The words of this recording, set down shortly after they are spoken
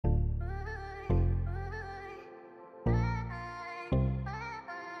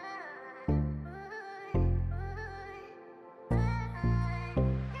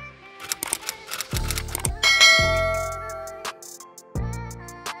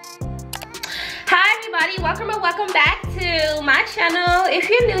everybody, welcome back to my channel. If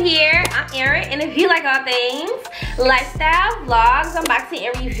you're new here, I'm Erin, and if you like all things lifestyle, vlogs, unboxing,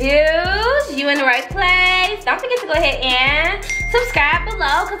 and reviews, you in the right place. Don't forget to go ahead and subscribe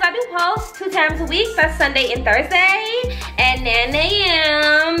below because I do post 2 times a week. That's Sunday and Thursday at 9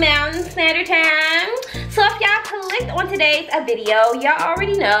 a.m. Mountain Standard Time. So if y'all clicked on today's video, y'all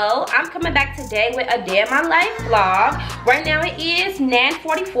already know I'm coming back today with a day of my life vlog. Right now it is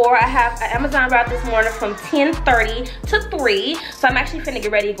 9:44. I have an Amazon route this morning from 10:30 to 3. So I'm actually finna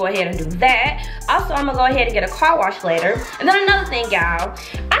get ready to go ahead and do that. Also, I'm gonna go ahead and get a car wash later. And then another thing, y'all.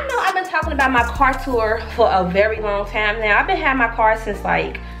 I know I've been talking about my car tour for a very long time now. I've been having my car since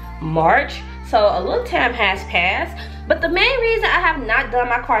like March. So a little time has passed. But the main reason I have not done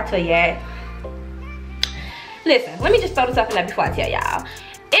my car tour yet, listen, let me just throw this up in there before I tell y'all.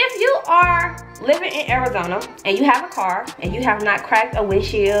 If you are living in Arizona and you have a car and you have not cracked a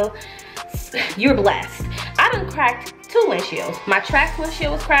windshield, you're blessed. I done cracked 2 windshields. My Trax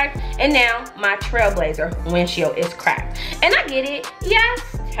windshield was cracked, and now my Trailblazer windshield is cracked. And I get it. Yes,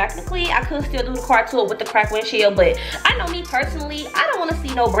 technically I could still do the car tour with the cracked windshield, but I know me personally, I don't want to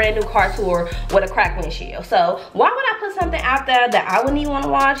see no brand new car tour with a cracked windshield. So why would I put something out there that I wouldn't even want to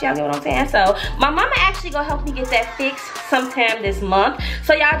watch? Y'all get what I'm saying? So my mama actually gonna help me get that fixed sometime this month.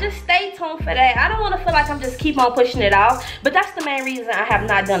 So y'all just stay tuned for that. I don't want to feel like I'm just keep on pushing it off, but that's the main reason I have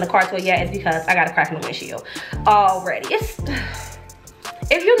not done the car tour yet, is because I got a crack in the windshield already. It's,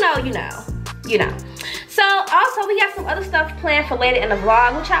 if you know, you know, you know. So also we got some other stuff planned for later in the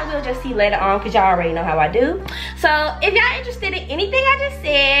vlog, which I will just see later on because y'all already know how I do. So if y'all interested in anything I just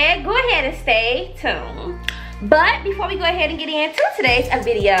said, go ahead and stay tuned. But before we go ahead and get into today's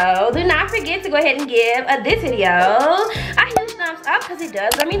video, do not forget to go ahead and give this video a huge thumbs up, because it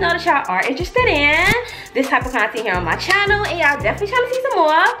does let me know that y'all are interested in this type of content here on my channel, and y'all definitely trying to see some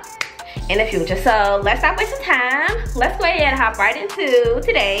more in the future. So let's not waste some time. Let's go ahead and hop right into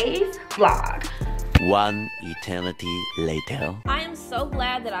today's vlog. One eternity later. I am so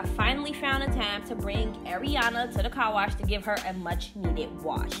glad that I finally found the time to bring Ariana to the car wash to give her a much needed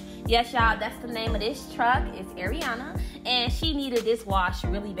wash. Yes, y'all, that's the name of this truck. It's Ariana, and she needed this wash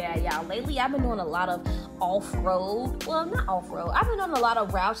really bad, y'all. Lately, I've been doing a lot of off-road, well, not off-road. I've been doing a lot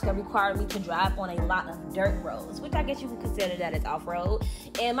of routes that require me to drive on a lot of dirt roads, which I guess you can consider that as off-road.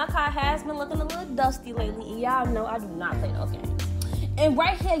 And my car has been looking a little dusty lately, and y'all know I do not play those games. And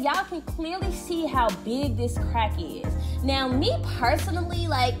right here, y'all can clearly see how big this crack is. Now, me personally,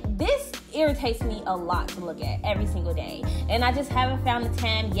 like, this irritates me a lot to look at every single day. And I just haven't found the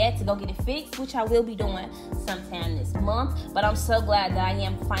time yet to go get it fixed, which I will be doing sometime this month. But I'm so glad that I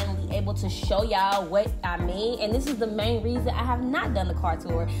am finally able to show y'all what I mean. And this is the main reason I have not done the car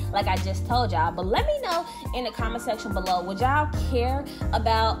tour, like I just told y'all. But let me know in the comment section below, would y'all care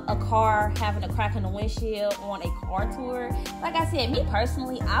about a car having a crack in the windshield on a car tour? Like I said, me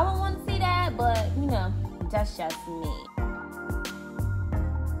personally, I would want to see that, but you know, that's just me.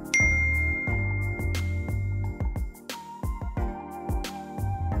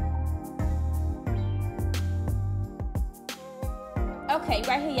 Okay,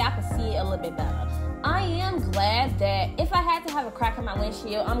 right here y'all can see it a little bit better. I am glad that if I had to have a crack in my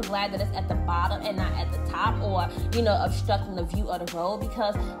windshield, I'm glad that it's at the bottom and not at the top, or, you know, obstructing the view of the road,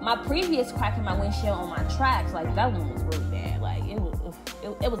 because my previous crack in my windshield on my Trax, like, that one was really bad. Like, it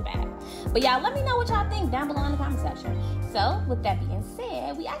was bad. But y'all, let me know what y'all think down below in the comment section. So with that being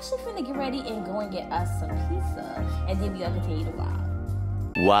said, we actually finna get ready and go and get us some pizza, and then we'll continue the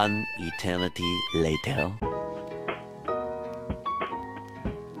vlog. One eternity later.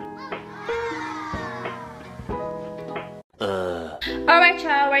 Alright,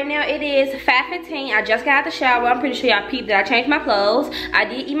 y'all, right now it is 5:15. I just got out the shower. I'm pretty sure y'all peeped that I changed my clothes. I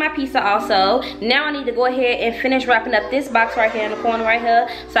did eat my pizza also. Now I need to go ahead and finish wrapping up this box right here in the corner right here,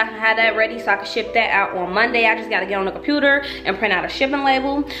 so I can have that ready so I can ship that out on Monday. I just gotta get on the computer and print out a shipping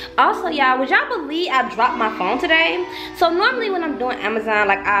label. Also, y'all, would y'all believe I dropped my phone today? So normally when I'm doing Amazon,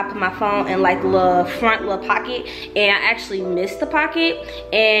 like, I put my phone in like the little front little pocket, and I actually missed the pocket.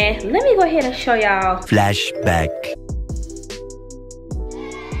 And let me go ahead and show y'all. Flashback.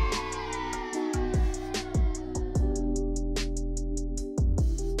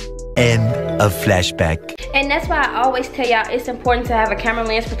 End of flashback. And that's why I always tell y'all it's important to have a camera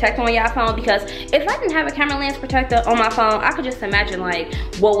lens protector on y'all phone, because if I didn't have a camera lens protector on my phone, I could just imagine like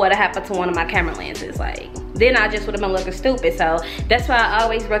what would have happened to one of my camera lenses. Like, then I just would have been looking stupid. So that's why I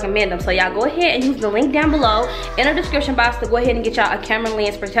always recommend them. So y'all go ahead and use the link down below in the description box to go ahead and get y'all a camera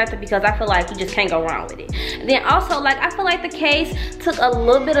lens protector, because I feel like you just can't go wrong with it. And then also, like, I feel like the case took a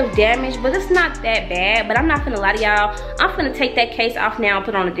little bit of damage, but it's not that bad. But I'm not finna lie to y'all, I'm finna take that case off now and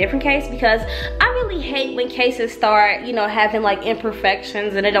put on a different case, because I really hate when cases start, you know, having like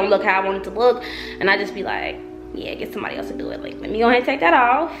imperfections and it don't look how I want it to look. And I just be like, yeah, get somebody else to do it. Like, let me go ahead and take that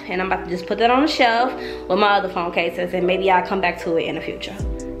off. And I'm about to just put that on the shelf with my other phone cases. And maybe I'll come back to it in the future.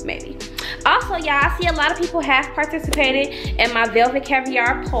 Maybe. Also, y'all, I see a lot of people have participated in my Velvet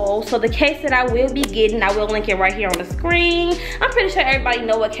Caviar poll. So the case that I will be getting, I will link it right here on the screen. I'm pretty sure everybody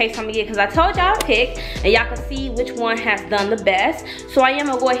know what case I'm gonna get because I told y'all to pick, and y'all can see which one has done the best. So I am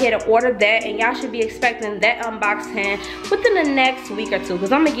gonna go ahead and order that, and y'all should be expecting that unboxing within the next week or two,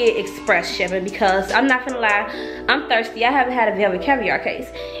 because I'm gonna get express shipping, because I'm not gonna lie, I'm thirsty. I haven't had a Velvet Caviar case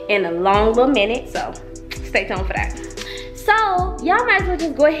in a long little minute, so stay tuned for that. So y'all might as well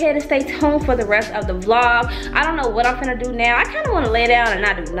just go ahead and stay tuned for the rest of the vlog. I don't know what I'm gonna do now. I kind of want to lay down and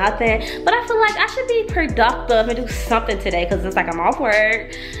not do nothing, but I feel like I should be productive and do something today, because it's like I'm off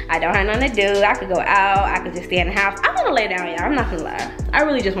work. I don't have nothing to do. I could go out. I could just stay in the house. I want to lay down, y'all. I'm not gonna lie. I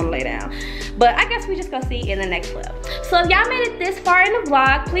really just want to lay down. But I guess we just gonna see in the next clip. So if y'all made it this far in the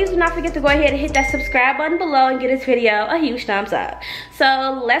vlog, please do not forget to go ahead and hit that subscribe button below and give this video a huge thumbs up.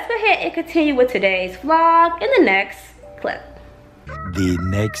 So let's go ahead and continue with today's vlog in the next clip. The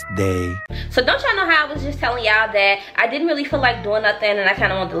next day. So don't y'all know how I was just telling y'all that I didn't really feel like doing nothing and I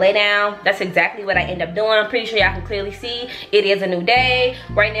kind of wanted to lay down? That's exactly what I ended up doing. I'm pretty sure y'all can clearly see it is a new day.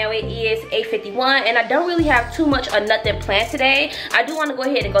 Right now it is 8:51 and I don't really have too much or nothing planned today. I do want to go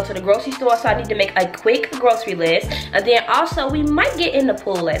ahead and go to the grocery store, so I need to make a quick grocery list. And then also we might get in the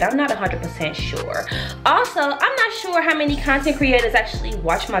pool later. I'm not 100% sure. Also, I'm not sure how many content creators actually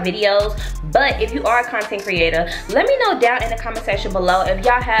watch my videos, but if you are a content creator, let me know down in the comment section below if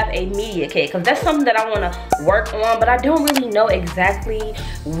y'all have a media kit, because that's something that I want to work on, but I don't really know exactly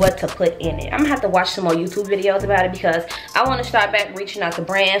what to put in it. I'm gonna have to watch some more YouTube videos about it, because I want to start back reaching out to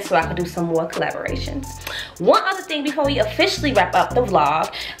brands so I can do some more collaborations. One other thing before we officially wrap up the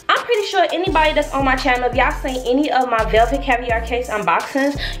vlog, I'm pretty sure anybody that's on my channel, if y'all seen any of my Velvet Caviar case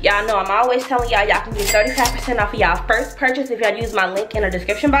unboxings, y'all know I'm always telling y'all can get 35% off of y'all first purchase if y'all use my link in the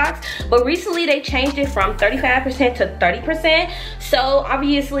description box. But recently they changed it from 35% to 30%. So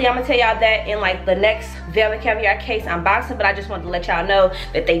obviously I'm gonna tell y'all that in like the next Velvet Caviar case unboxing, but I just wanted to let y'all know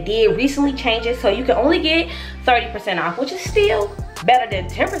that they did recently change it, so you can only get 30% off, which is still better than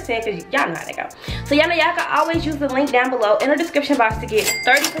 10%, because y'all know how they go. So y'all know y'all can always use the link down below in the description box to get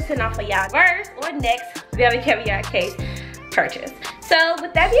 30% off of y'all first or next Velvet Caviar case purchase. So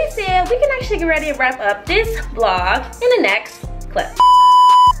with that being said, we can actually get ready to wrap up this vlog in the next clip.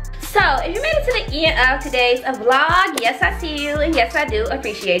 So if you made it to the end of today's vlog, yes I see you and yes I do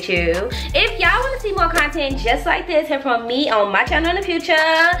appreciate you. If y'all want to see more content just like this here from me on my channel in the future,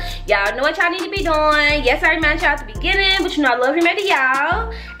 y'all know what y'all need to be doing. Yes, I remind y'all at the beginning, but you know I love you, to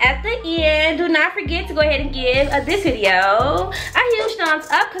y'all. At the end, do not forget to go ahead and give this video a huge thumbs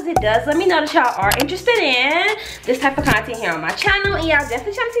up, because it does let me know that y'all are interested in this type of content here on my channel, and y'all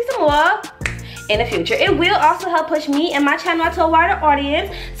definitely trying to see some more in the future. It will also help push me and my channel out to a wider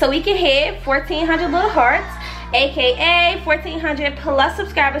audience, so we can hit 1,400 little hearts, aka 1,400 plus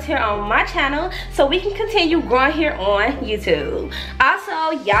subscribers here on my channel, so we can continue growing here on YouTube.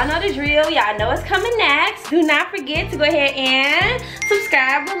 Also, y'all know the drill. Y'all know what's coming next. Do not forget to go ahead and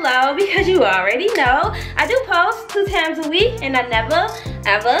subscribe below, because you already know I do post 2 times a week and I never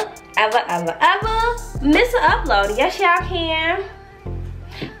ever miss an upload. Yes, y'all can.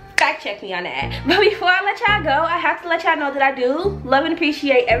 Fact check me on that. But before I let y'all go, I have to let y'all know that I do love and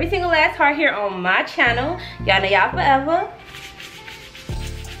appreciate every single last heart here on my channel. Y'all know y'all forever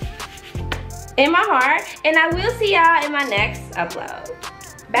in my heart, and I will see y'all in my next upload.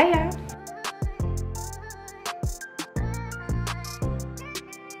 Bye y'all.